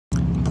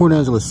Port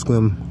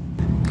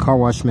Angeles-Sequim car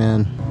wash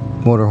man,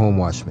 motorhome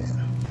wash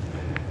man.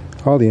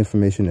 All the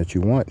information that you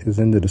want is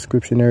in the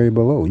description area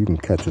below. You can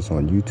catch us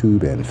on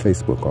YouTube and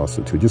Facebook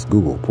also too. Just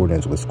Google Port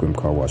Angeles-Sequim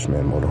car wash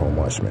man, motorhome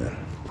wash man.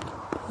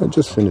 I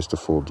just finished the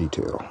full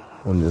detail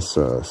on this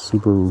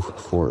Subaru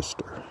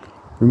Forester.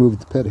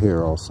 Removed the pet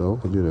hair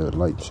also. I did a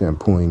light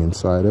shampooing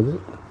inside of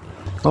it.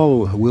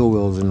 All the wheel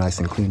wells are nice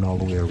and clean all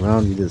the way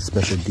around. We did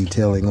special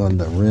detailing on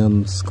the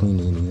rims,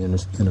 cleaning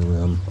the inner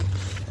rim,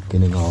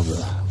 getting all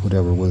the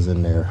whatever was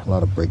in there. A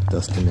lot of brake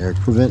dust in there,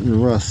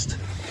 preventing rust.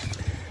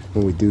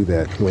 When we do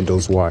that,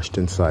 windows washed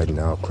inside and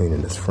out,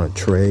 cleaning this front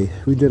tray.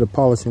 We did a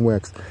polish and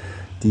wax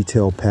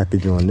detail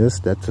package on this.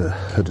 That's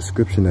a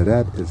description of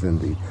that is in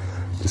the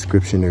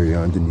description area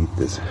underneath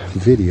this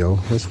video.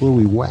 That's where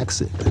we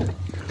wax it,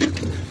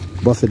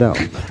 buff it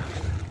out.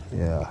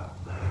 Yeah.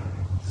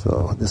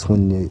 So this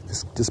one,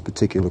 this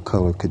particular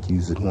color could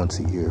use it once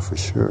a year for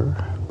sure.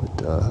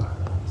 But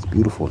it's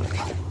beautiful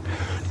now.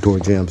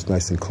 Door jamb's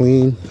nice and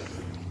clean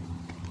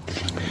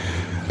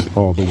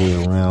all the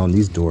way around.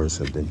 These doors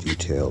have been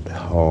detailed,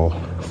 all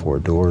 4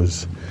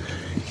 doors.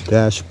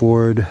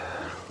 Dashboard,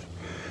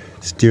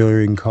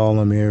 steering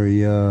column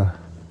area,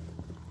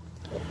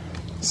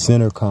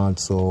 center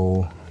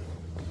console.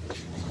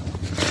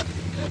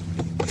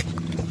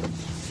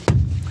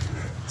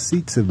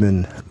 Seats have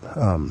been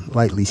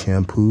lightly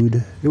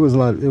shampooed. It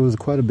was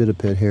quite a bit of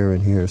pet hair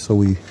in here, so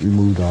we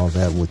removed all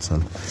that with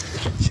some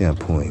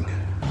shampooing.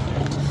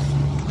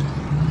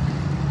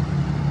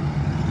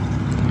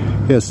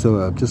 Yeah,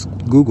 so just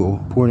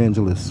Google Port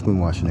Angeles-Sequim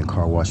Washington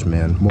car wash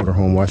man,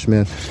 motorhome wash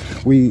man.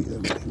 We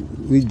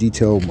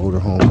detail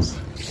motorhomes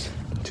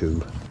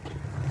too.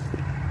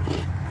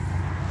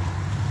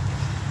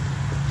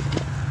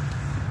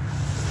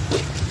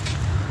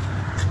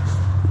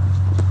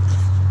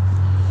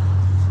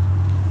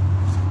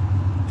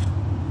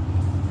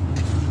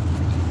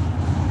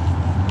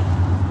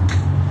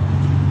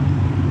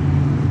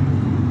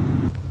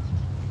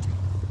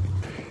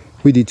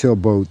 We detail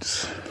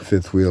boats,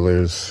 fifth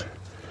wheelers,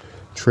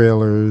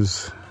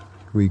 trailers.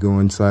 We go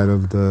inside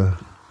of the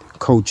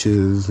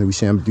coaches and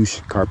we do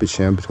carpet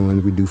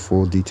shampooing. We do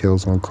full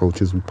details on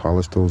coaches. We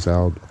polish those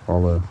out.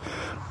 All the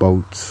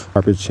boats,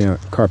 carpet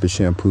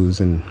shampoos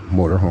and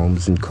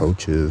motorhomes and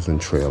coaches and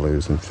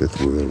trailers and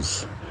fifth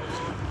wheels.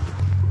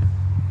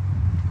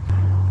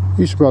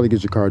 You should probably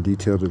get your car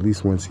detailed at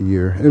least once a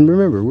year. And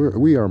remember,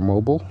 we are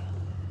mobile.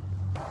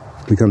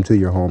 We come to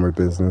your home or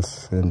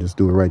business and just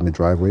do it right in the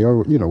driveway,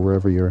 or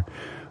wherever your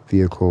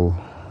vehicle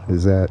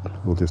is at.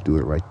 We'll just do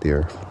it right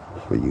there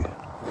for you.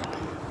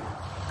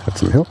 Got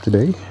some help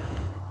today.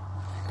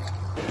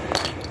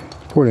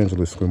 Port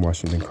Angeles-Sequim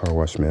Washington car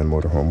wash man,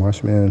 motorhome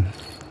wash man.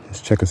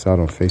 Just check us out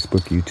on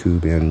Facebook,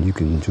 YouTube, and you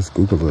can just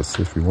Google us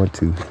if you want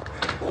to.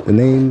 The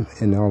name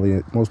and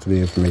most of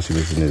the information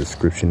is in the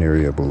description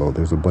area below.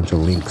 There's a bunch of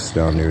links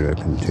down there that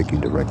can take you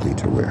directly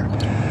to where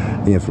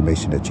the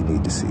information that you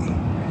need to see,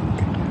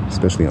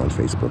 especially on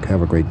Facebook.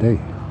 Have a great day.